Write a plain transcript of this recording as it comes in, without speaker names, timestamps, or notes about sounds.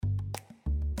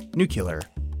Nuclear.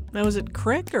 Now, is it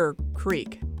crick or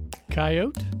creek?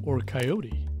 Coyote or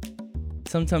coyote?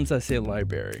 Sometimes I say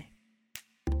library.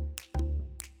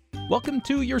 Welcome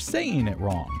to You're Saying It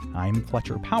Wrong. I'm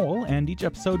Fletcher Powell, and each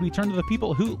episode we turn to the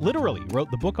people who literally wrote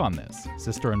the book on this,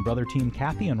 sister and brother team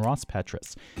Kathy and Ross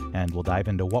Petrus. And we'll dive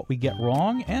into what we get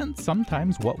wrong and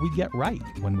sometimes what we get right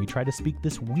when we try to speak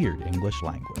this weird English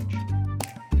language.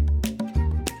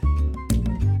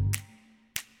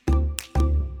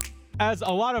 As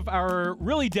a lot of our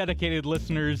really dedicated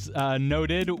listeners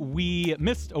noted, we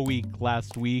missed a week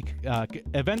last week.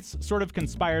 Events sort of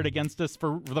conspired against us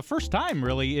for the first time,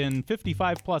 really, in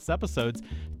 55 plus episodes,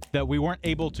 that we weren't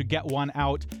able to get one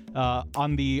out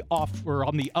on the off or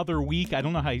on the other week. I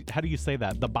don't know how do you say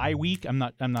that? The bye week? I'm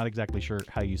not exactly sure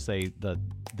how you say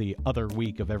the other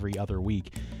week of every other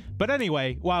week. But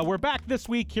anyway, while we're back this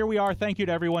week, here we are. Thank you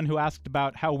to everyone who asked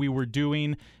about how we were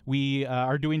doing. We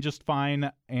are doing just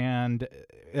fine, and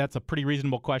that's a pretty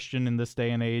reasonable question in this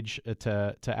day and age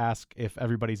to ask if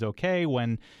everybody's okay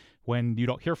when you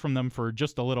don't hear from them for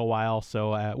just a little while.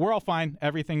 So we're all fine.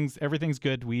 Everything's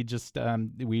good. We just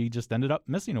ended up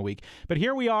missing a week. But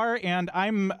here we are, and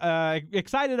I'm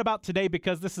excited about today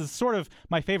because this is sort of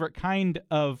my favorite kind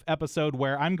of episode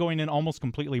where I'm going in almost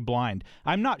completely blind.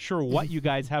 I'm not sure what you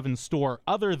guys have in store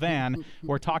other than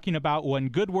we're talking about when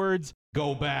good words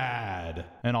go bad.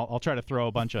 And I'll try to throw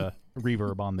a bunch of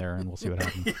reverb on there and we'll see what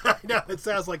happens. Yeah, I know. It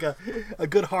sounds like a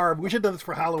good horror. We should have done this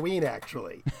for Halloween,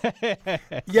 actually.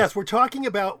 Yes, we're talking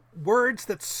about words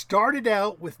that started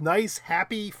out with nice,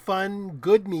 happy, fun,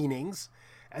 good meanings,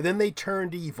 and then they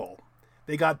turned evil.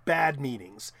 They got bad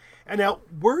meanings. And now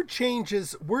word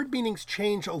meanings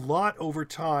change a lot over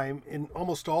time in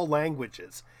almost all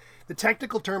languages. The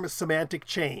technical term is semantic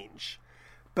change.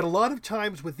 But a lot of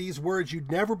times with these words, you'd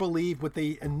never believe what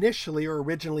they initially or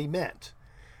originally meant.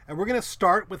 And we're going to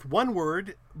start with one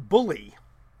word, bully.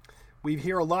 We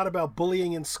hear a lot about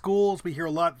bullying in schools. We hear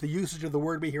a lot, the usage of the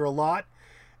word we hear a lot.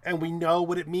 And we know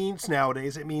what it means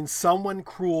nowadays. It means someone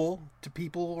cruel to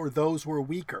people or those who are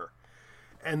weaker.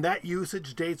 And that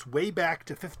usage dates way back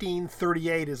to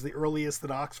 1538 is the earliest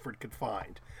that Oxford could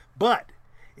find. But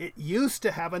it used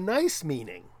to have a nice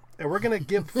meaning. And we're going to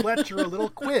give Fletcher a little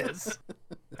quiz.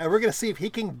 And we're going to see if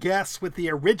he can guess what the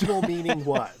original meaning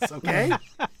was, okay?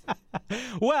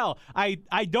 Well,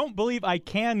 I don't believe I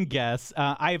can guess.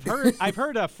 I've heard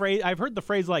the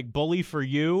phrase like bully for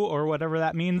you or whatever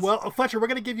that means. Well, Fletcher, we're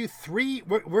going to give you three.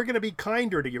 We're going to be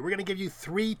kinder to you. We're going to give you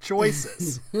three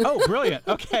choices. Oh, brilliant.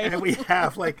 Okay. And we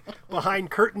have, like, behind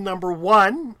curtain number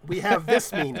one, we have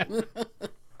this meaning.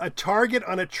 A target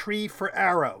on a tree for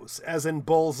arrows, as in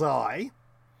bullseye.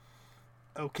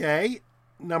 Okay.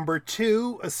 Number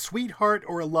two, a sweetheart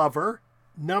or a lover.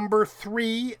 Number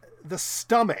three, the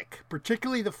stomach,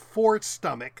 particularly the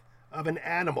forestomach of an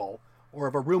animal or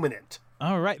of a ruminant.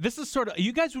 All right. This is sort of,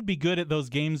 you guys would be good at those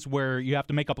games where you have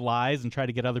to make up lies and try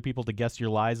to get other people to guess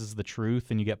your lies as the truth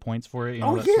and you get points for it. You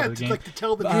know, it's like to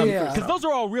tell the truth. Because those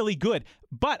are all really good.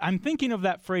 But I'm thinking of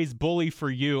that phrase bully for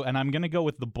you, and I'm going to go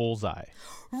with the bullseye.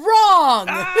 Wrong!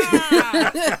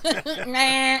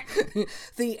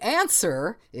 The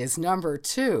answer is number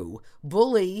two.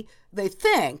 Bully, they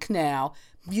think now,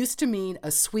 used to mean a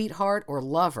sweetheart or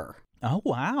lover. Oh,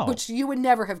 wow. Which you would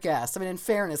never have guessed. I mean, in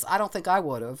fairness, I don't think I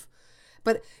would have.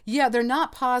 But yeah, they're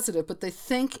not positive, but they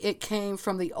think it came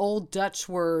from the old Dutch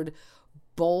word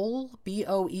bol,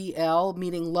 B-O-E-L,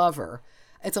 meaning lover.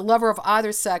 It's a lover of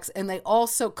either sex, and they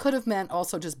also could have meant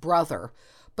also just brother,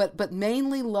 but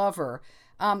mainly lover.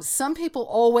 Some people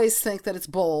always think that it's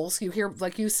bulls. You hear,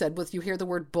 like you said, you hear the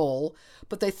word bull,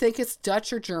 but they think it's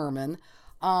Dutch or German,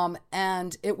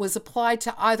 and it was applied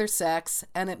to either sex,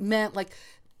 and it meant, like,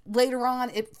 later on,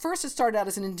 it started out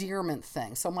as an endearment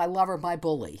thing. So my lover, my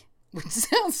bully. Which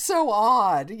sounds so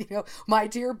odd, my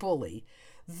dear bully.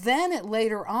 Then it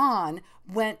later on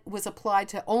was applied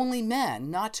to only men,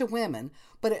 not to women,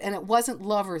 and it wasn't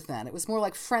lover then. It was more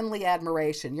like friendly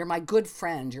admiration. You're my good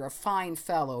friend. You're a fine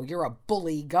fellow. You're a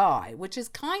bully guy, which is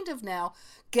kind of now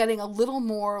getting a little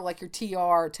more like your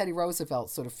TR, Teddy Roosevelt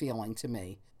sort of feeling to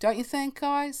me. Don't you think,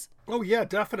 guys? Oh, yeah,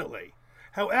 definitely.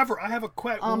 However, I have a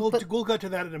question. We'll go to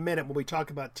that in a minute when we talk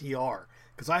about TR,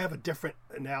 because I have a different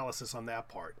analysis on that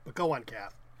part. But go on,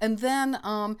 Kath. And then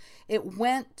it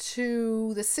went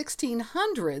to the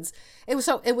 1600s. It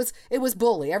was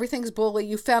bully. Everything's bully.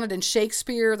 You found it in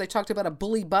Shakespeare. They talked about a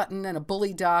bully button and a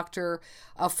bully doctor,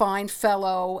 a fine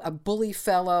fellow, a bully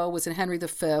fellow was in Henry V.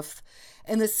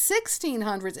 In the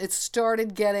 1600s, it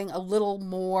started getting a little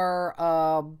more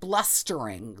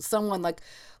blustering. Someone like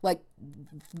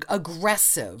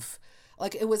aggressive.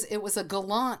 Like it was a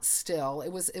gallant still. It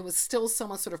was still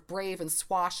someone sort of brave and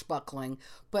swashbuckling,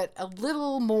 but a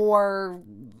little more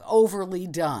overly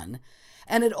done.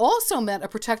 And it also meant a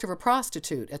protector of a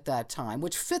prostitute at that time,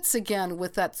 which fits again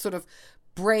with that sort of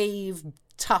brave,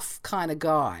 tough kind of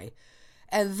guy.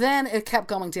 And then it kept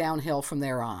going downhill from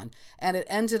there on. And it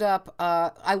ended up,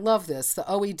 I love this, the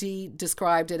OED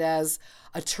described it as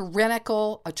a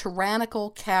tyrannical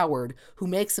coward who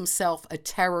makes himself a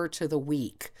terror to the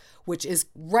weak, which is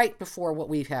right before what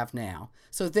we have now.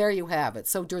 So there you have it.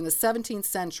 So during the 17th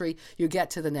century, you get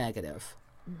to the negative.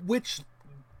 Which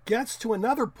gets to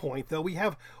another point, though. We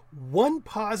have one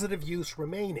positive use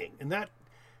remaining, and that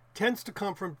tends to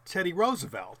come from Teddy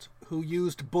Roosevelt, who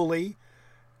used bully.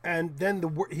 And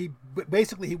then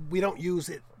we don't use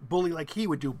it bully like he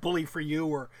would do, bully for you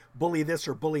or bully this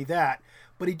or bully that.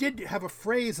 But he did have a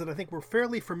phrase that I think we're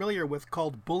fairly familiar with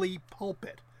called bully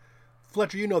pulpit.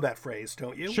 Fletcher, you know that phrase,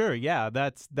 don't you? Sure, yeah.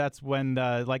 That's when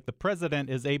like the president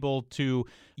is able to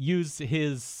use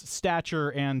his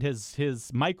stature and his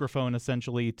microphone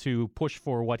essentially to push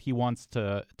for what he wants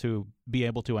to be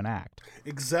able to enact.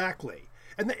 Exactly.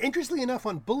 And interestingly enough,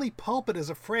 on bully pulpit as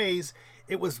a phrase,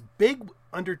 it was big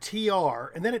under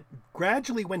TR, and then it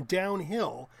gradually went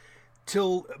downhill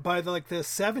till by the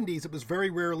 70s, it was very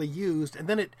rarely used, and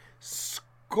then it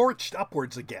scorched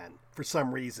upwards again for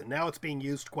some reason. Now it's being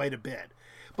used quite a bit.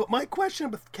 But my question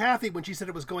with Kathy, when she said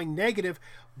it was going negative,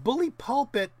 bully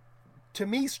pulpit, to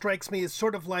me, strikes me as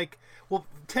sort of like, well,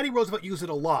 Teddy Roosevelt used it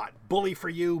a lot. Bully for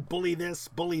you, bully this,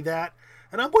 bully that.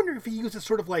 And I'm wondering if he used it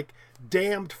sort of like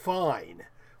damned fine,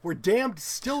 where damned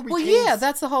still retains... Well, yeah,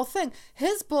 that's the whole thing.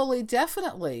 His bully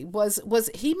definitely was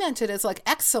he meant it as like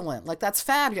excellent, like that's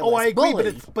fabulous. Oh, I agree,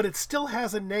 bully. but it still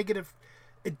has a negative...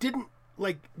 It didn't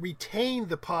retain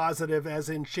the positive as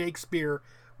in Shakespeare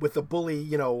with the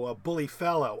bully, a bully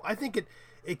fellow. I think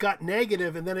it got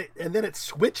negative and then it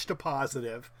switched to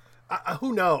positive.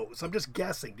 Who knows? I'm just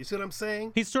guessing. Do you see what I'm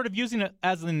saying? He's sort of using it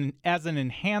as an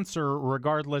enhancer,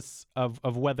 regardless of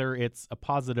whether it's a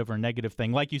positive or negative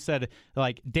thing. Like you said,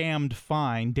 like damned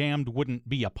fine. Damned wouldn't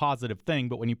be a positive thing,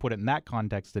 but when you put it in that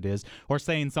context, it is. Or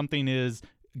saying something is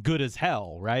good as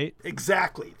hell, right?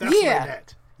 Exactly. That's what I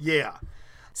meant. Yeah.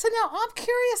 So now I'm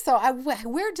curious, though.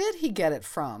 Where did he get it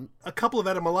from? A couple of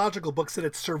etymological books said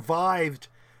it survived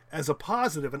as a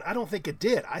positive, and I don't think it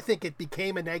did. I think it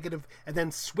became a negative and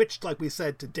then switched, like we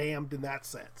said, to damned in that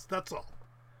sense. That's all.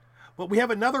 Well, we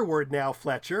have another word now,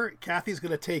 Fletcher. Kathy's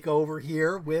going to take over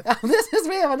here with...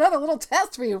 We have another little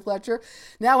test for you, Fletcher.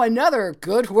 Now another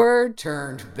good word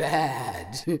turned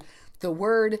bad. The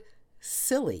word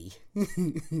silly.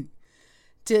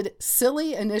 Did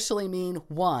silly initially mean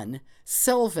one,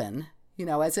 sylvan,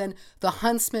 as in the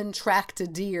huntsman tracked a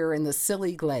deer in the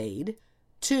silly glade.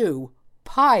 Two,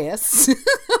 pious.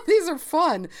 These are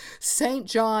fun. St.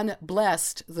 John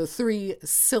blessed the three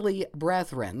silly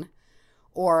brethren.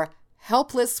 Or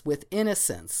helpless with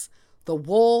innocence. The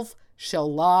wolf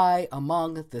shall lie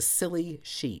among the silly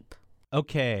sheep.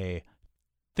 Okay.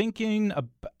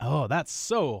 That's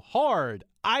so hard.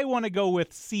 I want to go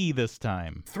with C this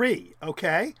time. 3,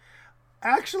 okay.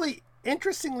 Actually,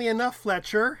 interestingly enough,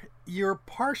 Fletcher, you're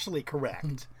partially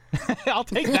correct. I'll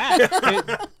take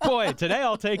that. Boy, today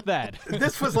I'll take that.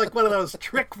 This was like one of those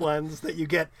trick ones that you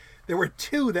get. There were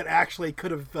 2 that actually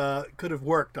could have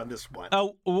worked on this one.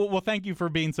 Oh, well, thank you for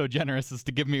being so generous as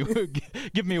to give me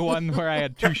one where I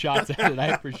had 2 shots at it. I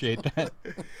appreciate that.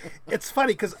 It's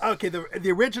funny because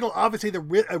the original, obviously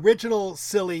the original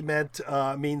silly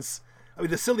means,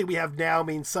 the silly we have now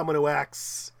means someone who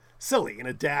acts silly in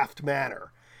a daft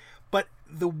manner. But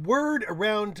the word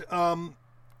around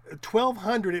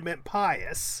 1200, it meant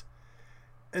pious.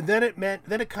 And then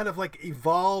it kind of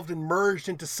evolved and merged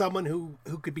into someone who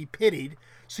could be pitied.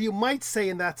 So you might say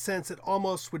in that sense it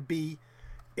almost would be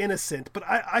innocent. But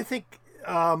I think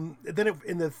then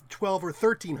in the 12 or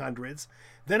 1300s,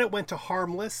 then it went to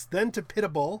harmless, then to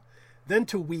pitiable, then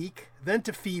to weak, then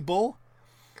to feeble,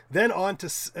 then on to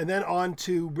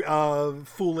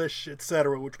foolish,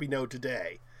 etc., which we know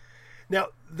today.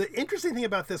 Now, the interesting thing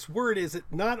about this word is it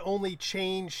not only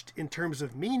changed in terms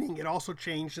of meaning, it also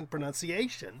changed in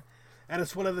pronunciation. And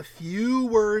it's one of the few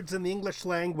words in the English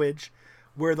language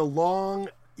where the long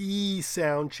E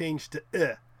sound changed to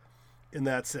I in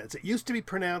that sense. It used to be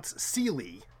pronounced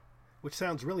Seely, which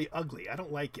sounds really ugly. I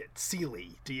don't like it.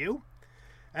 Seely. Do you?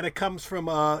 And it comes from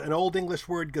an Old English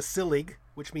word, gesilig,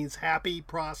 which means happy,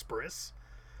 prosperous.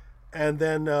 And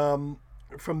then...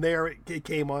 from there, it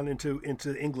came on into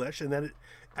English, and then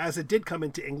as it did come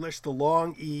into English, the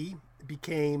long E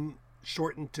became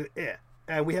shortened to I.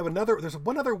 And we have there's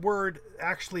one other word,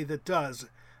 actually, that does,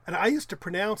 and I used to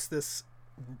pronounce this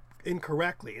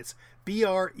incorrectly. It's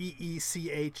breeches.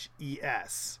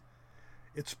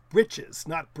 It's breeches,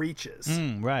 not breeches.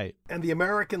 Right. And the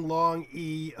American long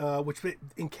E, which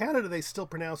in Canada they still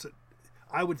pronounce it,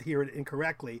 I would hear it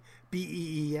incorrectly,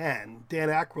 B-E-E-N. Dan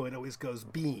Aykroyd always goes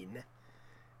bean.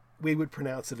 We would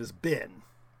pronounce it as bin.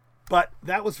 But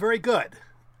that was very good.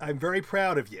 I'm very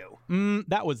proud of you.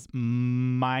 That was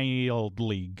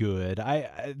mildly good.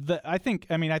 I think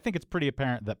it's pretty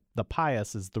apparent that the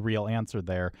pious is the real answer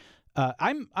there.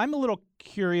 I'm a little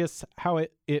curious how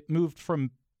it moved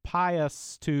from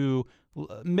pious to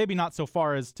maybe not so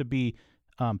far as to be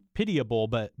pitiable,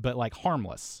 but like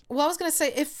harmless. Well, I was going to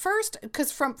say at first,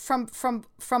 because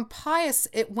from pious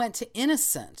it went to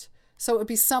innocent, so it would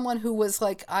be someone who was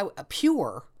like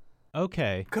pure.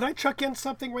 Okay. Could I chuck in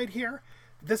something right here?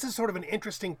 This is sort of an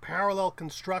interesting parallel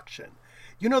construction.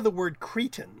 You know the word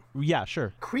Cretan? Yeah,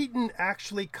 sure. Cretan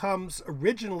actually comes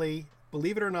originally,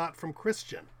 believe it or not, from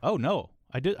Christian. Oh no,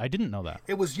 I didn't know that.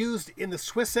 It was used in the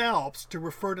Swiss Alps to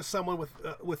refer to someone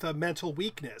with a mental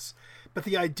weakness, but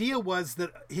the idea was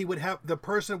that the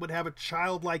person would have a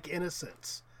childlike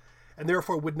innocence, and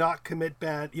therefore would not commit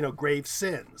grave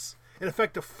sins. In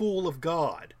effect, a fool of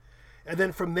God, and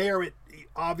then from there it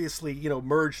obviously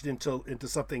merged into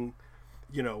something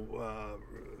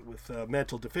with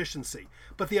mental deficiency.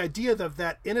 But the idea of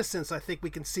that innocence, I think we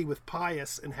can see with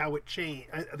pious and how it changed.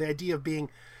 The idea of being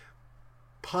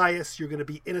pious, you're going to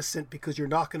be innocent because you're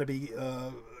not going to be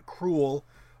cruel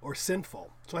or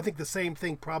sinful. So I think the same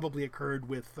thing probably occurred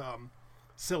with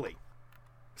silly.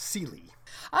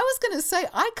 I was going to say,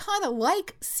 I kind of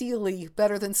like Seely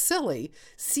better than silly.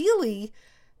 Seely,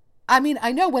 I mean,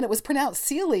 I know when it was pronounced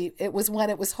Seely, it was when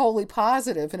it was wholly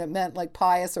positive and it meant like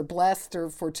pious or blessed or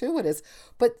fortuitous.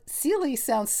 But Seely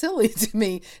sounds silly to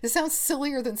me. It sounds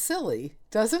sillier than silly,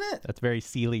 doesn't it? That's very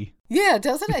Seely. Yeah,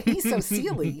 doesn't it? He's so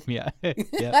Seely. Yeah.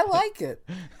 I like it.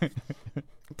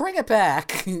 Bring it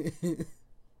back.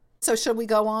 So should we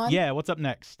go on? Yeah, what's up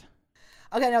next?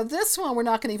 Okay, now this one we're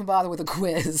not going to even bother with a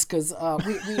quiz because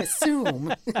we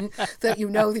assume that you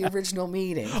know the original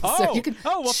meaning. So you can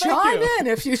chime in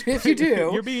if you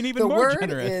do. You're being even the more word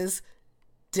generous. Is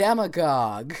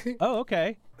demagogue. Oh,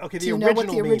 okay. Okay, do you know what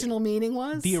the original meaning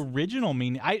was? The original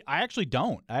meaning? I actually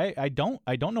don't. I don't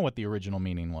know what the original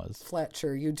meaning was.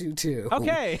 Fletcher, you do too.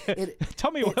 Okay.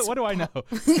 Tell me, what do I know?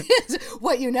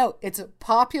 What you know, it's a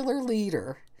popular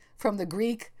leader from the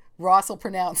Greek. Ross will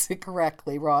pronounce it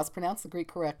correctly. Ross, pronounce the Greek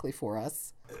correctly for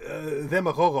us.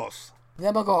 Demagogos.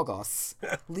 Demagogos.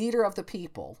 Leader of the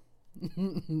people.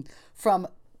 From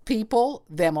people,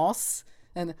 demos.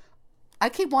 And I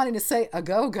keep wanting to say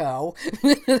agogo.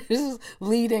 This is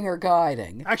leading or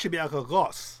guiding. Actually, be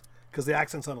agogos, because the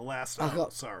accent's on the last.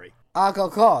 Sorry.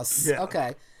 Agogos. Yeah.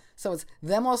 Okay. So it's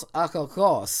demos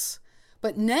agogos.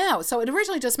 But now, so it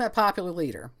originally just meant popular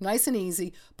leader, nice and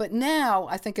easy. But now,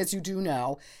 I think, as you do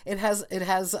know, it has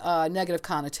negative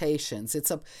connotations. It's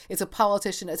a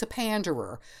politician, it's a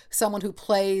panderer, someone who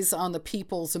plays on the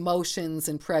people's emotions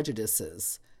and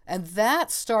prejudices. And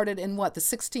that started in the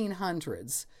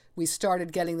 1600s. We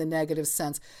started getting the negative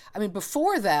sense. I mean,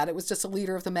 before that, it was just a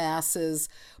leader of the masses,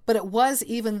 but it was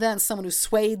even then someone who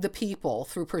swayed the people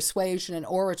through persuasion and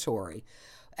oratory.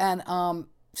 And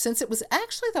since it was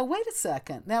actually, though, wait a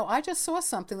second. Now, I just saw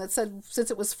something that said since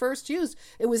it was first used,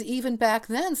 it was even back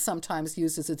then sometimes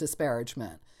used as a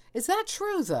disparagement. Is that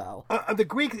true, though?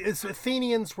 The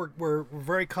Athenians were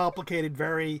very complicated,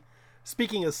 very,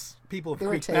 speaking as people of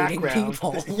Greek background.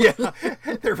 Yeah,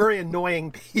 they're very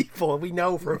annoying people. We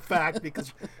know for a fact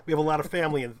because we have a lot of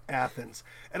family in Athens.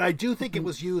 And I do think it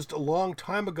was used a long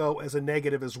time ago as a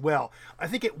negative as well. I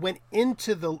think it went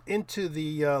into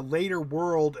the later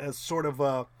world as sort of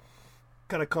a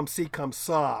kind of comme ci, comme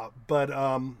ça, but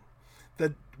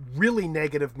the really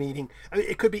negative meaning, I mean,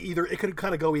 it could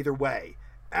kind of go either way.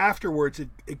 Afterwards,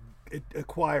 it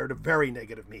acquired a very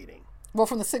negative meaning. Well,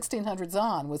 from the 1600s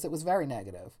on, it was very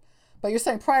negative. But you're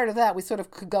saying prior to that, we sort of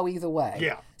could go either way.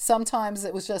 Yeah. Sometimes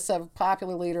it was just a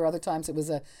popular leader. Other times it was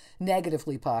a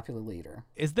negatively popular leader.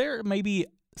 Is there maybe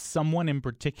someone in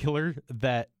particular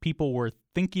that people were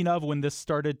thinking of when this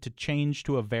started to change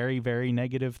to a very, very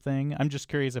negative thing? I'm just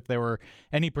curious if there were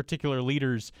any particular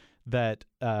leaders that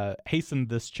hastened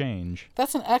this change.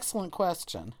 That's an excellent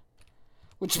question,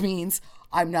 which means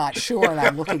I'm not sure, and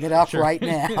I'm looking it up right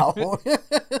now.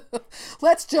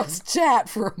 Let's just chat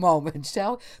for a moment,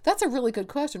 shall we? That's a really good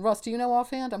question. Russ, do you know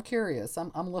offhand? I'm curious.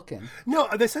 I'm looking. No,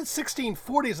 they said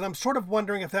 1640s, and I'm sort of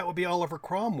wondering if that would be Oliver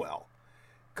Cromwell,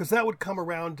 because that would come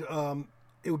around,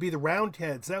 it would be the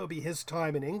Roundheads. That would be his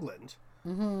time in England.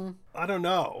 Mm-hmm. I don't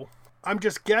know. I'm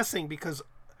just guessing because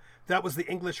that was the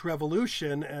English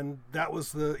Revolution, and that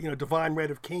was the divine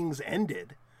right of kings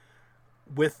ended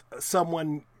with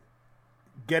someone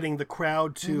getting the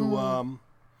crowd to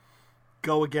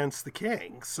go against the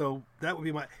king. So that would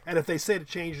be and if they say to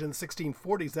change it in the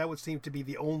 1640s, that would seem to be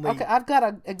the only. Okay, I've got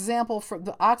an example from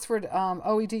the Oxford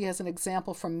OED has an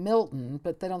example from Milton,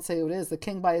 but they don't say who it is. The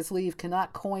king by his leave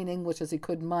cannot coin English as he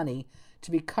could money to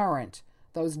be current.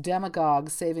 Those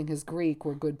demagogues saving his Greek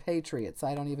were good patriots.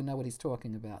 I don't even know what he's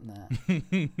talking about in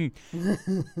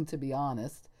that, to be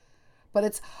honest. But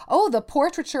it's, the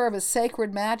portraiture of his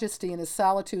sacred majesty in his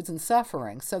solitudes and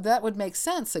suffering. So that would make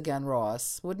sense again,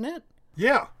 Ross, wouldn't it?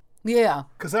 Yeah. Yeah.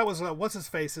 Because that was, what's his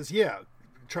face is,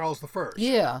 Charles I.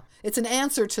 Yeah. It's an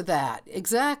answer to that.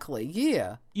 Exactly.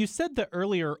 Yeah. You said that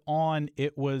earlier on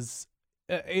it was,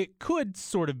 it could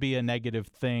sort of be a negative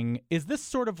thing. Is this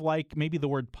sort of like maybe the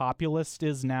word populist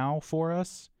is now for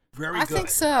us? Very good. I think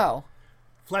so.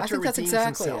 Fletcher redeems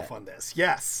exactly himself on this.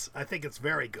 Yes, I think it's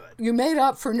very good. You made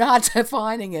up for not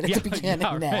defining it at the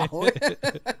beginning now.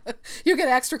 You get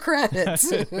extra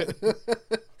credits.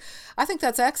 I think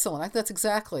that's excellent. I think that's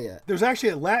exactly it. There's actually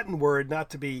a Latin word, not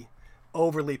to be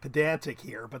overly pedantic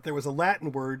here, but there was a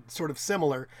Latin word sort of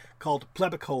similar called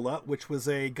plebicola, which was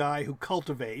a guy who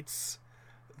cultivates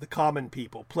the common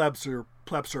people. Plebs are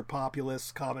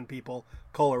populace, common people.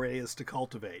 Colere is to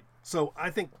cultivate. So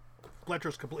I think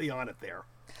Fletcher's completely on it there.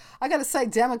 I got to say,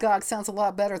 demagogue sounds a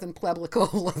lot better than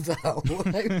plebicola, though.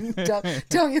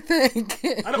 don't you think?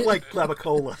 I don't like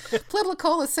plebicola.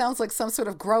 Plebicola sounds like some sort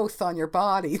of growth on your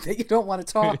body that you don't want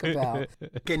to talk about.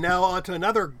 Okay, now on to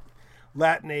another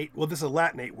Latinate. Well, this is a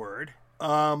Latinate word.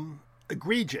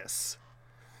 Egregious.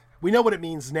 We know what it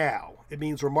means now. It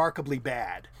means remarkably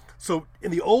bad. So in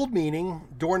the old meaning,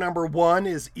 door number 1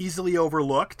 is easily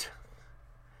overlooked.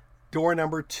 Door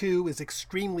number 2 is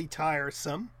extremely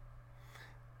tiresome.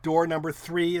 Door number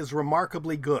 3 is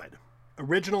remarkably good.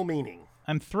 Original meaning.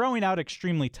 I'm throwing out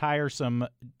extremely tiresome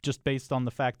just based on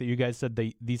the fact that you guys said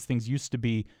these things used to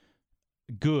be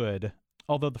good,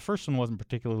 although the first one wasn't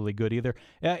particularly good either.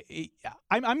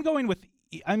 I'm going with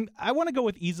I want to go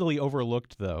with easily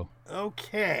overlooked though.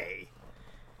 Okay.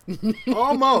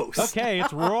 Almost. Okay,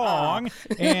 it's wrong.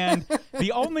 And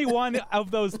the only one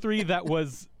of those 3 that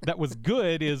was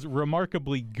good is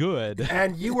remarkably good.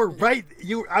 And you were right.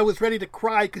 I was ready to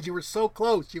cry because you were so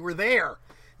close. You were there.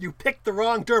 You picked the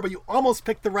wrong door, but you almost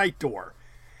picked the right door.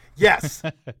 Yes.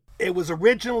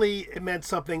 It meant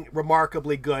something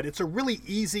remarkably good. It's a really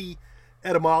easy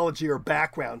etymology or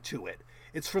background to it.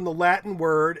 It's from the Latin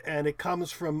word, and it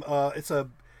comes from it's a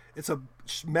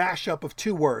mashup of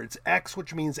 2 words, ex,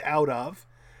 which means out of,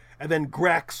 and then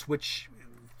grex, which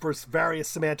for various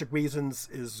semantic reasons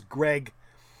is greg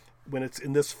when it's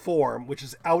in this form, which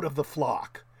is out of the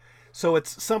flock. So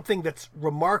it's something that's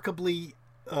remarkably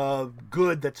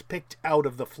good that's picked out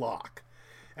of the flock.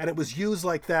 And it was used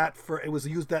like that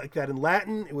in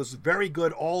Latin. It was very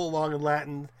good all along in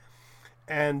Latin.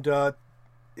 And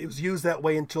it was used that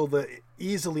way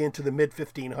easily into the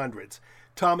mid-1500s.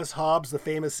 Thomas Hobbes, the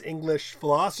famous English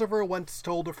philosopher, once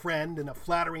told a friend in a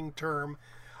flattering term,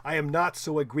 "I am not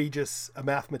so egregious a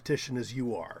mathematician as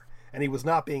you are." And he was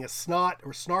not being a snot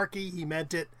or snarky. He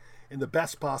meant it in the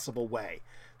best possible way.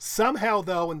 Somehow,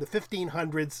 though, in the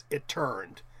 1500s, it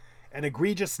turned. And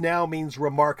egregious now means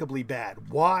remarkably bad.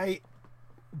 Why?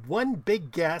 One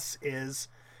big guess is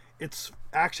it's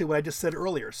actually what I just said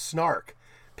earlier, snark.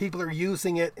 People are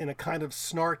using it in a kind of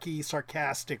snarky,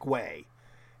 sarcastic way.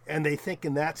 And they think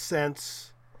in that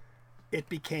sense, it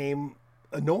became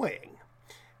annoying.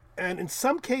 And in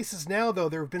some cases now, though,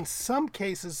 there have been some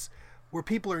cases where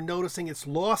people are noticing it's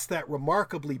lost that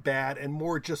remarkably bad and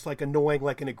more just like annoying,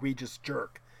 like an egregious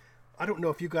jerk. I don't know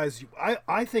if you guys,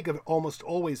 I think of it almost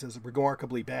always as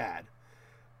remarkably bad.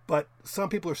 But some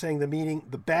people are saying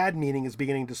the bad meaning is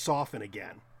beginning to soften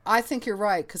again. I think you're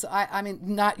right, because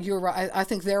not you're right. I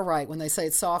think they're right when they say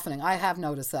it's softening. I have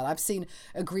noticed that. I've seen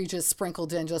egregious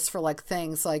sprinkled in just for like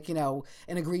things like, an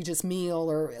egregious meal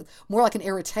or more like an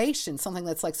irritation, something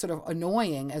that's like sort of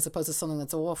annoying as opposed to something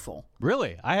that's awful.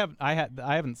 Really? I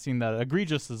haven't seen that.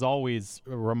 Egregious is always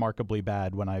remarkably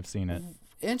bad when I've seen it.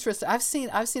 Interesting. I've seen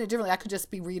it differently. I could just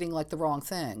be reading like the wrong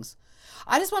things.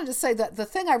 I just wanted to say that the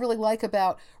thing I really like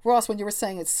about Ross, when you were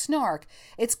saying it's snark,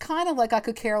 it's kind of like I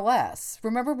could care less.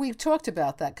 Remember we talked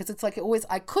about that because it's like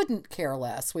I couldn't care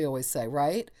less, we always say,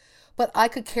 right? But I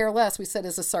could care less, we said,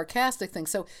 is a sarcastic thing.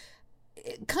 So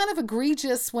kind of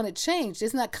egregious when it changed.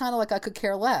 Isn't that kind of like I could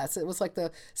care less? It was like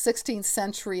the 16th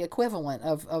century equivalent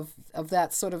of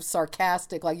that sort of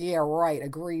sarcastic, like, yeah, right,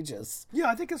 egregious. Yeah,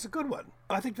 I think it's a good one.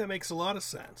 I think that makes a lot of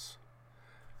sense.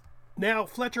 Now,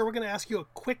 Fletcher, we're going to ask you a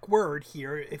quick word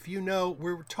here. If you know,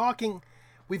 we've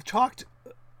talked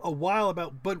a while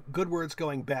about good words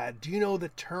going bad. Do you know the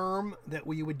term that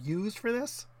we would use for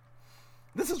this?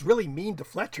 This is really mean to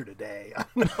Fletcher today. I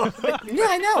don't know. Yeah,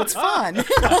 I know. It's fun.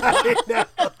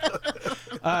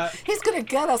 He's going to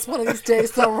get us one of these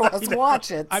days, though, Ross.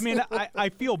 Watch it. I mean, I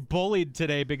feel bullied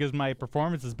today because my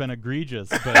performance has been egregious,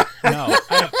 but no,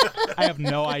 I have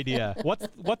no idea.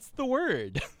 What's the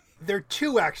word? There are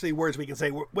two actually words we can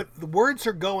say. What the words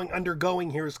are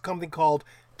undergoing here is something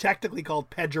technically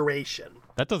called pejoration.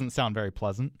 That doesn't sound very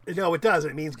pleasant. No, it doesn't.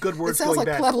 It means good words going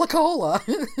bad. It sounds like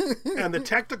plevlicola. And the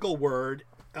technical word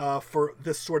for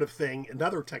this sort of thing,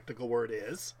 another technical word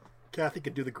is, Kathy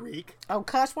could do the Greek. Oh,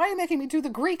 gosh, why are you making me do the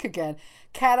Greek again?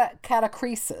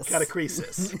 Catacresis.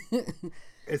 Catacresis.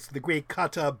 It's the Greek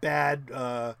kata, bad,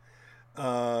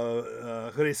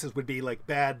 choresis would be like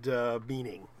bad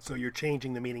meaning. So you're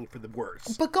changing the meaning for the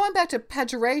words. But going back to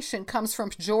pejoration comes from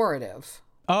pejorative.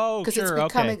 Oh, sure, it's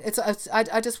becoming, okay.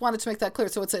 I just wanted to make that clear.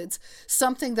 So it's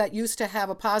something that used to have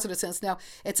a positive sense. Now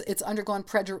it's undergone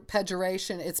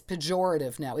pejoration. It's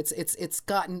pejorative now. It's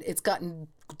gotten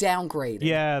downgraded.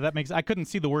 Yeah, that makes. I couldn't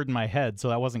see the word in my head, so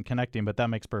that wasn't connecting. But that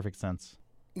makes perfect sense.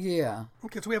 Yeah.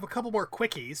 Okay, so we have a couple more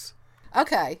quickies.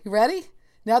 Okay, you ready?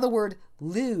 Now the word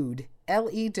lewd,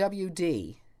 Lewd.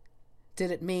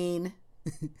 Did it mean?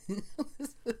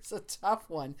 It's a tough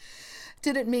one.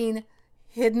 Did it mean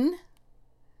hidden?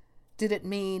 Did it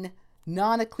mean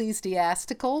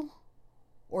non-ecclesiastical?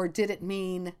 Or did it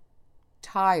mean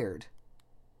tired?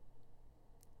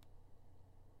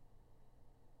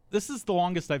 This is the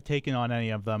longest I've taken on any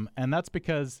of them, and that's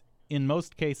because in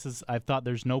most cases I've thought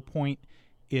there's no point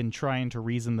in trying to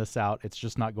reason this out. It's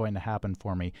just not going to happen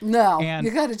for me. No, and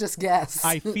you got to just guess.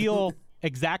 I feel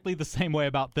exactly the same way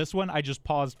about this one. I just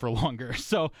paused for longer.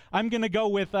 So I'm going to go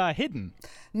with hidden.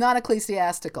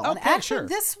 Non-ecclesiastical. Okay, and actually, sure.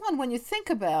 This one, when you think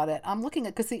about it, I'm looking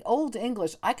at, because the Old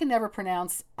English, I cannot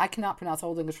pronounce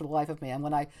Old English for the life of me. And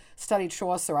when I studied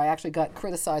Chaucer, I actually got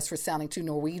criticized for sounding too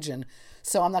Norwegian.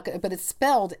 So I'm not going to, but it's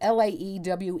spelled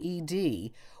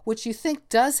Laewed, which you think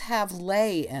does have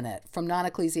lay in it from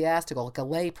non-ecclesiastical, like a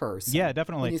lay person. Yeah,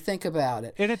 definitely. When you think about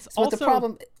it. And it's so also... the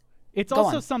problem... It's Go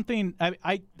also on. something,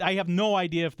 I have no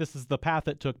idea if this is the path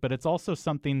it took, but it's also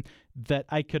something that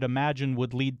I could imagine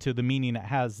would lead to the meaning it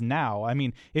has now. I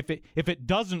mean, if it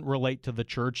doesn't relate to the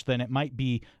church, then it might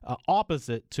be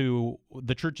opposite to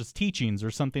the church's teachings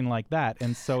or something like that.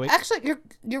 And so actually,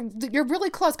 you're really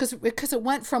close because it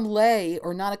went from lay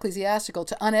or non-ecclesiastical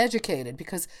to uneducated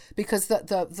because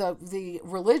the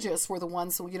religious were the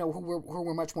ones who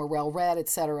were much more well-read, et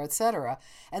cetera,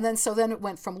 and then it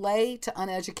went from lay to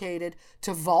uneducated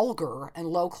to vulgar and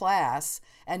low class,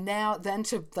 and now then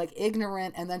to like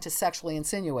ignorant, and then to sexually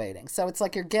insinuating. So it's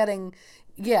like you're getting,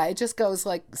 it just goes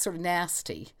like sort of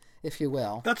nasty, if you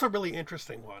will. That's a really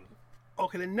interesting one.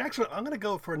 Okay, the next one, I'm going to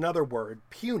go for another word,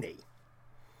 puny.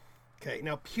 Okay,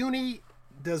 now puny,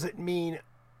 does it mean,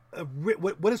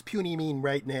 what does puny mean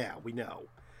right now? We know.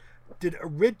 Did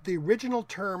the original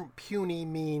term puny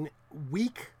mean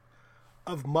weak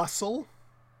of muscle?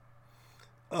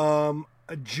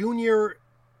 A junior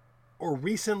or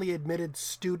recently admitted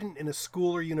student in a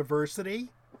school or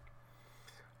university,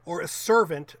 or a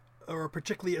servant, or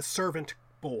particularly a servant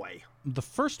boy? the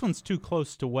first one's too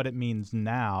close to what it means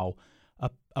now.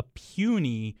 A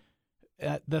puny,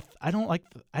 I don't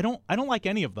like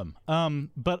any of them.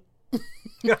 But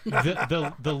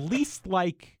the least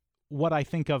like what I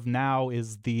think of now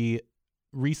is the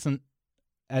recent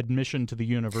admission to the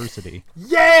university.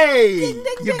 Yay! Ding,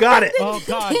 ding, You ding, got ding, it. ding, Oh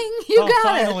God! ding, you got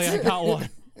Finally, it. I got one.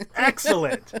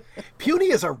 Excellent.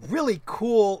 Puny is a really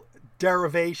cool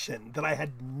derivation that I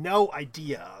had no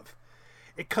idea of.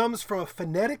 It comes from a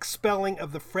phonetic spelling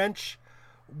of the French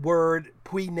word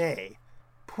puiner.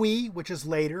 Puis, which is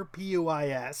later,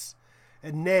 P-U-I-S,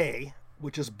 and ne,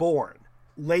 which is born,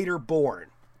 later born.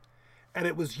 And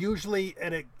it was usually,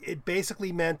 and it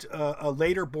basically meant a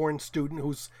later born student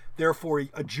who's therefore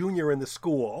a junior in the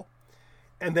school.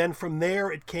 And then from there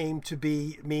it came to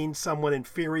mean someone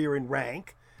inferior in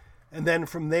rank. And then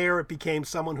from there it became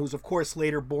someone who's of course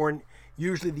later born,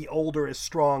 usually the older is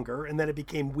stronger. And then it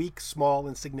became weak, small,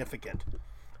 and significant.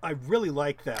 I really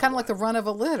like that. Kind of like the run of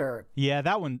a litter. Yeah,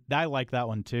 that one. I like that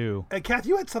one too. And Kath,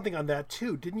 you had something on that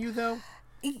too, didn't you? Though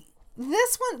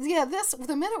This one,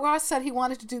 the minute Ross said he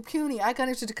wanted to do puny, I got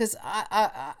interested because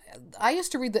I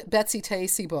used to read the Betsy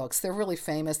Tacy books. They're really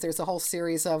famous. There's a whole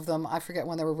series of them. I forget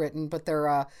when they were written, but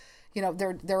they're you know,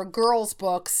 there are girls'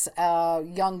 books,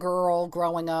 young girl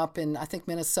growing up in, I think,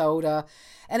 Minnesota.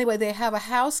 Anyway, they have a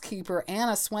housekeeper,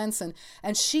 Anna Swenson,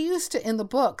 and she used to, in the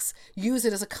books, use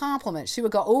it as a compliment. She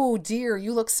would go, "Oh, dear,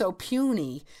 you look so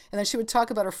puny." And then she would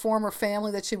talk about her former family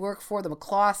that she worked for, the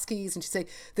McCloskeys, and she'd say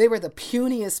they were the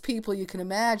puniest people you can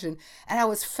imagine. And I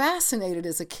was fascinated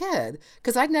as a kid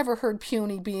because I'd never heard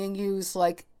puny being used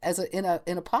like as in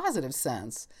a positive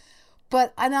sense.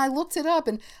 And I looked it up,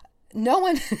 and no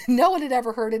one had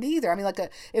ever heard it either. I mean,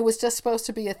 it was just supposed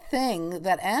to be a thing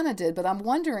that Anna did, but I'm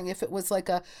wondering if it was like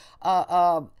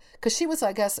because she was,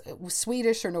 I guess,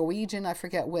 Swedish or Norwegian, I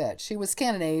forget which. She was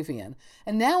Scandinavian.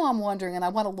 And now I'm wondering, and I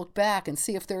want to look back and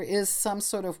see if there is some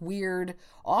sort of weird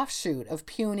offshoot of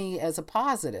puny as a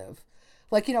positive.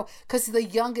 Like, you know, because the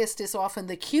youngest is often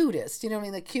the cutest. You know what I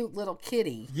mean? The cute little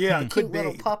kitty. Yeah, the it cute could be.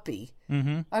 little puppy.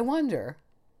 Mm-hmm. I wonder.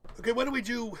 Okay, why don't we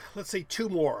do, let's say, 2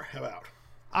 more? How about?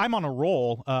 I'm on a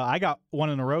roll. I got 1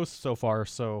 in a row so far,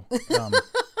 so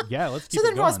yeah, let's keep So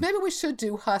then, it going. Ross, maybe we should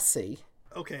do hussy.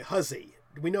 Okay, huzzy.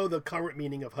 We know the current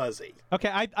meaning of huzzy. Okay,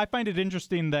 I find it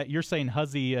interesting that you're saying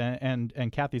huzzy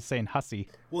and Kathy's saying hussy.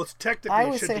 Well, it's technically... I it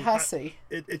would should say be hussy.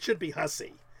 It should be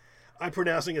hussy. I'm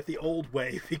pronouncing it the old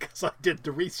way because I did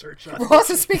the research on it. Ross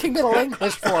is speaking Middle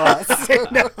English for us.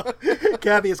 No,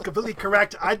 Kathy is completely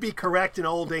correct. I'd be correct in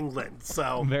Old England,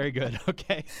 so... Very good.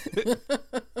 Okay.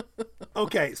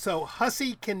 Okay, so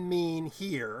hussy can mean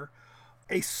here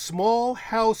a small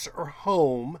house or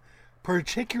home,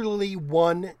 particularly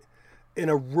one in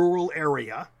a rural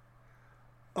area.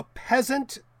 A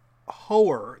peasant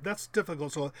hoer, that's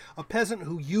difficult, so a peasant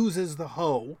who uses the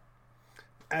hoe,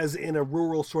 as in a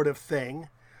rural sort of thing,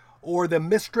 or the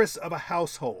mistress of a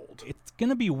household. It's going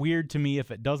to be weird to me if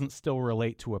it doesn't still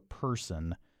relate to a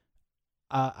person.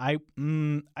 I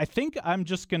think I'm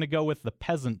just going to go with the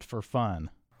peasant for fun.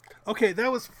 Okay,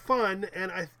 that was fun,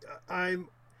 and I'm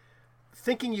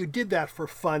thinking you did that for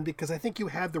fun because I think you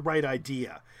had the right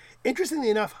idea. Interestingly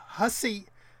enough, hussy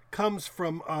comes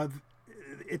from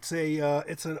it's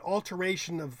an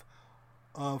alteration of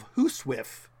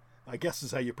huswif, I guess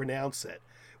is how you pronounce it,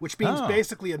 which means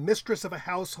basically a mistress of a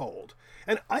household.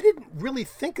 And I didn't really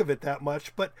think of it that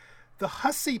much, but the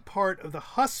hussy part of the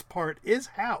huss part is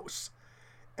house,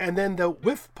 and then the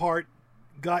whiff part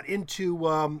got into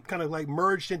kind of like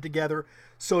merged in together,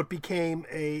 so it became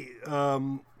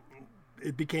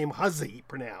huzzy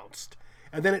pronounced,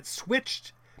 and then it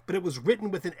switched, but it was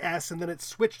written with an S, and then it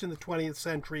switched in the 20th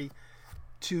century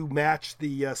to match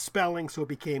the spelling, so it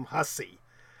became hussy.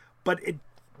 But it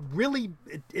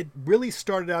really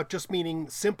started out just meaning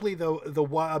simply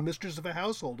the mistress of a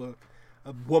household,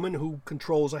 a woman who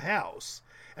controls a house,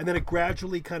 and then it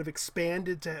gradually kind of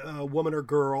expanded to a woman or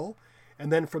girl.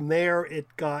 And then from there,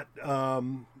 it got a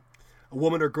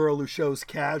woman or girl who shows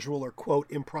casual or, quote,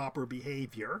 improper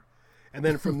behavior. And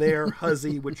then from there,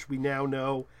 huzzy, which we now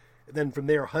know. Then from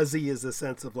there, huzzy is a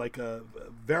sense of like a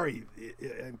very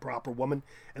improper woman.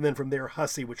 And then from there,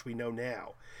 hussy, which we know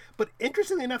now. But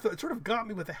interestingly enough, it sort of got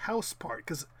me with the house part,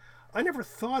 because I never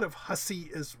thought of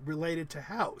hussy as related to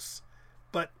house.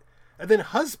 And then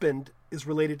husband is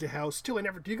related to house too.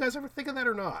 Do you guys ever think of that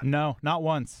or not? No, not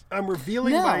once. I'm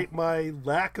revealing my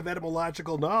lack of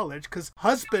etymological knowledge, because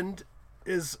husband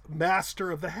is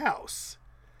master of the house.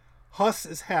 Hus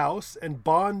is house, and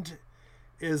bond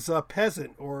is a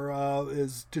peasant, or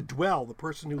is to dwell, the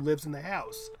person who lives in the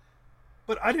house.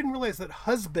 But I didn't realize that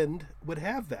husband would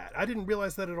have that. I didn't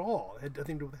realize that at all. It had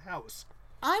nothing to do with the house.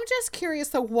 I'm just curious,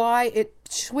 though, why it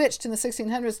switched in the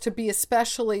 1600s to be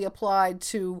especially applied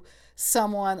to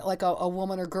someone like a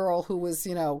woman or girl who was,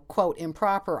 you know, quote,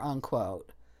 improper,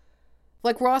 unquote.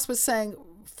 Like Ross was saying,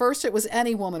 first it was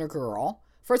any woman or girl.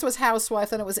 First it was housewife,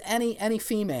 then it was any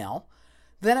female.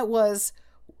 Then it was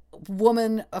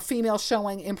a female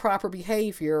showing improper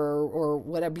behavior or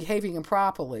whatever, behaving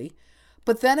improperly.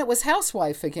 But then it was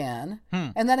housewife again,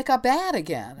 and then it got bad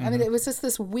again. I mean, it was just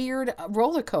this weird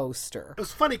roller coaster. It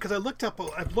was funny because I've looked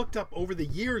up over the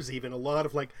years even a lot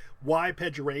of like why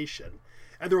pejoration,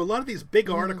 and there are a lot of these big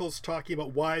articles talking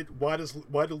about why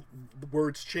do the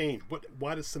words change,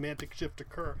 why does semantic shift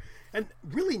occur, and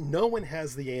really no one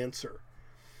has the answer.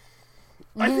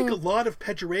 I think a lot of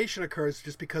pejoration occurs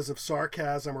just because of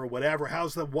sarcasm or whatever.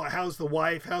 How's the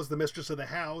wife? How's the mistress of the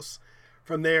house?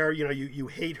 From there, you know, you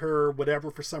hate her, whatever,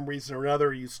 for some reason or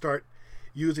another. You start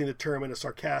using the term in a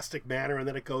sarcastic manner, and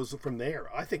then it goes from there.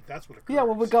 I think that's what occurs. Yeah,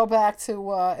 well, we go back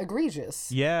to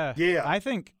egregious. Yeah. Yeah. I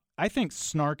think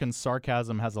snark and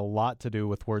sarcasm has a lot to do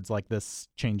with words like this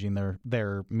changing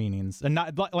their meanings, and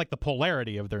not like the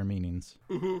polarity of their meanings.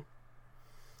 Mm-hmm.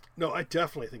 No, I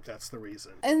definitely think that's the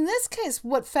reason. In this case,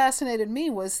 what fascinated me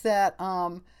was that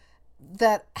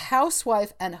that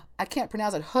housewife and, I can't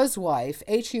pronounce it, huswife,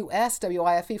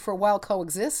 Huswife, for a while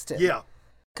coexisted. Yeah.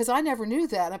 Because I never knew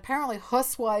that. And apparently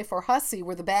huswife or hussy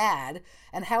were the bad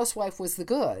and housewife was the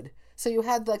good. So you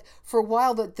had, like, for a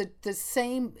while, the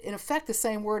same, in effect, the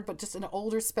same word, but just an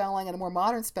older spelling and a more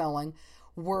modern spelling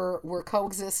were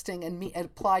coexisting and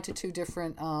applied to two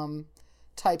different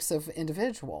types of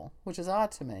individual, which is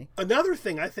odd to me. Another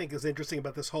thing I think is interesting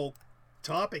about this whole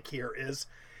topic here is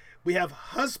we have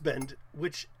husband,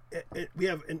 which we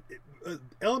have an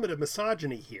element of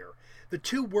misogyny here. The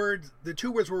two words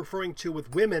we're referring to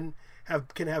with women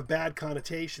can have bad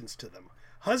connotations to them.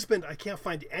 Husband, I can't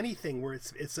find anything where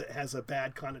it has a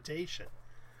bad connotation,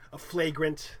 a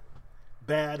flagrant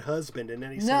bad husband in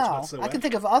any sense whatsoever. I can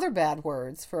think of other bad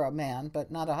words for a man,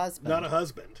 but not a husband. Not a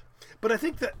husband. But I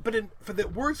think that, for the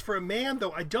words for a man,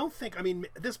 though, I don't think, I mean,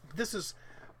 this is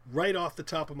right off the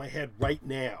top of my head right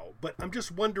now, but I'm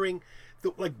just wondering,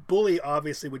 like, bully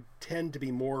obviously would tend to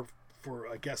be more for,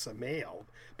 I guess, a male,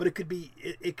 but it could be,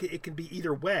 it can be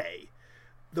either way.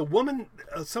 The woman,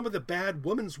 some of the bad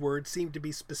woman's words seem to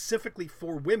be specifically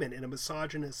for women in a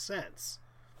misogynist sense.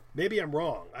 Maybe I'm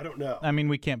wrong. I don't know. I mean,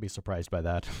 we can't be surprised by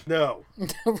that. No.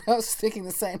 I was thinking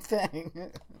the same thing.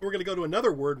 We're going to go to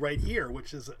another word right here,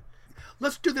 which is,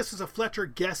 let's do this as a Fletcher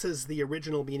guesses the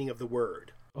original meaning of the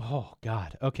word. Oh,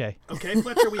 God. Okay. Okay,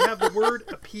 Fletcher, we have the word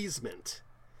appeasement.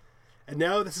 And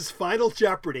now this is Final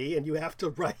Jeopardy, and you have to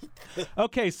write.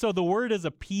 Okay, so the word is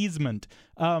appeasement.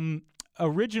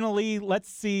 Originally, let's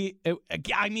see.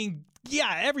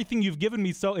 Everything you've given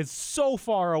me is so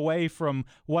far away from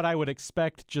what I would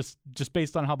expect just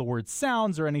based on how the word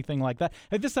sounds or anything like that.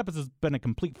 This episode has been a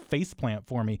complete faceplant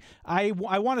for me. I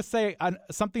want to say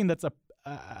something that's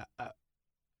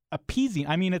appeasing.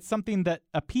 I mean, it's something that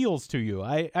appeals to you.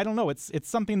 I don't know. It's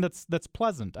something that's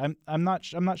pleasant. I'm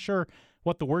not sure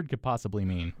what the word could possibly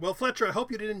mean. Well, Fletcher, I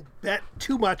hope you didn't bet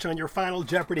too much on your Final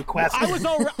Jeopardy question.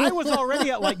 I was already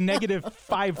at like negative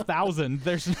 5,000.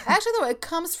 Actually, though, it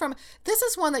comes from, this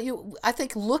is one that I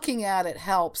think looking at it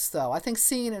helps, though. I think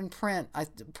seeing it in print, I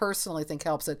personally think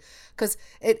helps it, because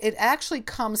it actually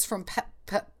comes from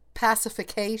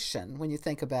pacification, when you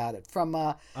think about it, from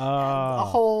a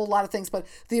whole lot of things. But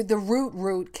the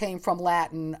root came from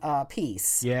Latin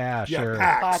peace. Yeah, sure.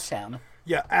 Pax.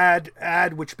 Yeah,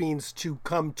 ad, which means to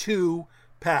come to,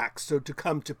 pax, so to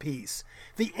come to peace.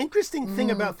 The interesting thing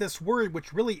about this word,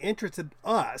 which really interested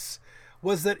us,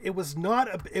 was that it was not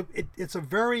it's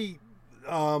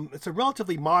a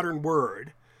relatively modern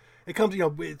word. It comes,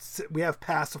 we have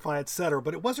pacify, etc.,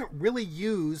 but it wasn't really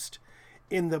used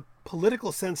in the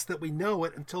political sense that we know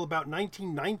it until about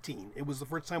 1919. It was the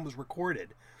first time it was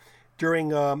recorded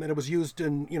during, and it was used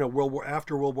in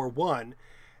after World War I.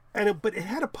 But it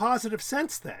had a positive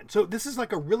sense then. So this is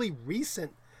like a really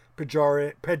recent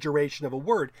pejoration of a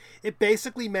word. It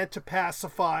basically meant to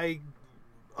pacify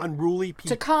unruly people.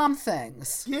 To calm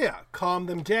things. Yeah, calm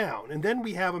them down. And then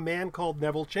we have a man called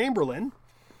Neville Chamberlain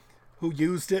who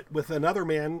used it with another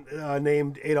man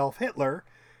named Adolf Hitler.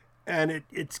 And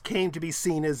it came to be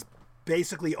seen as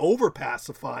basically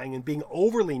over-pacifying and being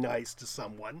overly nice to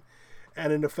someone.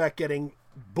 And in effect getting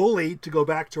bullied, to go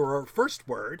back to our first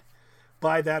word,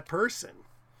 by that person.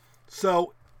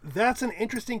 So that's an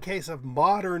interesting case of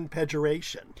modern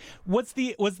pejoration. Was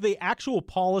the actual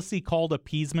policy called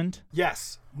appeasement?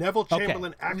 Yes. Neville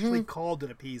Chamberlain actually called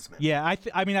it appeasement. Yeah,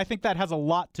 I think that has a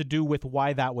lot to do with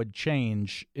why that would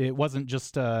change. It wasn't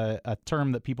just a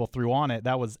term that people threw on it.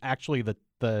 That was actually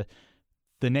the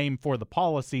name for the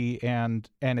policy, and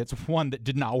it's one that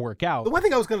did not work out. The one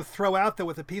thing I was going to throw out, though,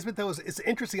 with appeasement, though, is it's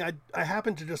interesting. I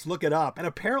happened to just look it up, and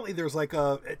apparently there's like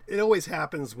it always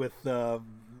happens with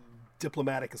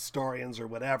diplomatic historians or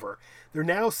whatever. They're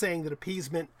now saying that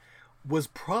appeasement was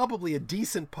probably a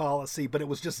decent policy, but it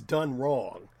was just done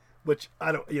wrong, which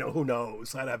I don't, who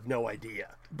knows? I have no idea.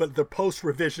 But the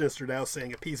post-revisionists are now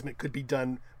saying appeasement could be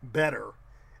done better.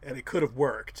 And it could have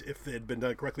worked if it had been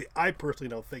done correctly. I personally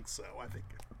don't think so.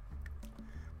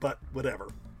 But whatever.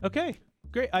 Okay,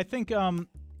 great. I think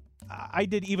I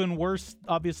did even worse,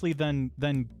 obviously, than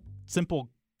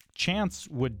simple chance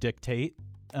would dictate.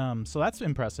 So that's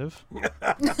impressive. Well,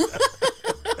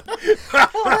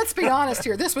 let's be honest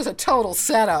here. This was a total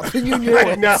setup, and you knew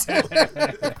it. No.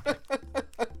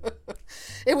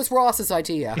 It was Ross's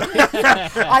idea.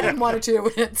 I didn't want to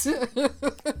do it.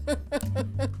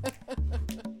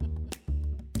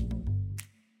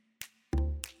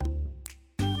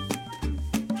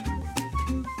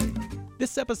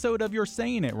 This episode of You're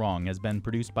Saying It Wrong has been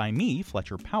produced by me,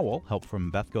 Fletcher Powell, help from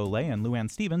Beth Golay and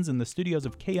Luann Stevens in the studios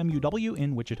of KMUW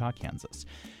in Wichita, Kansas.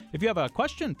 If you have a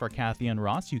question for Kathy and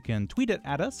Ross, you can tweet it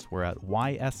at us. We're at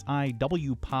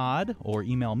YSIWpod, or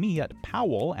email me at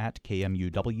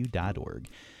powell@kmuw.org.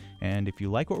 And if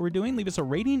you like what we're doing, leave us a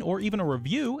rating or even a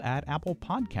review at Apple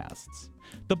Podcasts.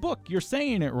 The book, You're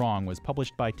Saying It Wrong, was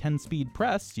published by 10 Speed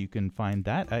Press. You can find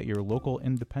that at your local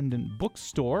independent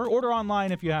bookstore. Order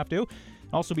online if you have to.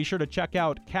 Also, be sure to check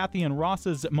out Kathy and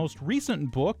Ross's most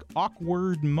recent book,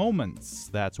 Awkward Moments.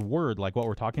 That's word, like what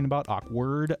we're talking about,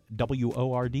 awkward,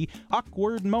 W-O-R-D.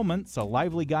 Awkward Moments, a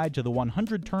lively guide to the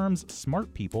 100 terms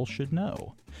smart people should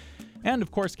know. And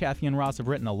of course, Kathy and Ross have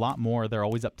written a lot more. They're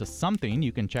always up to something.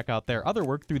 You can check out their other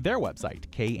work through their website,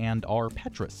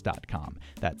 kandrpetras.com.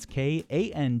 That's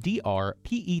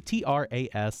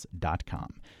KANDRPETRAS.com.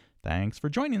 Thanks for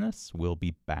joining us. We'll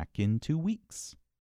be back in 2 weeks.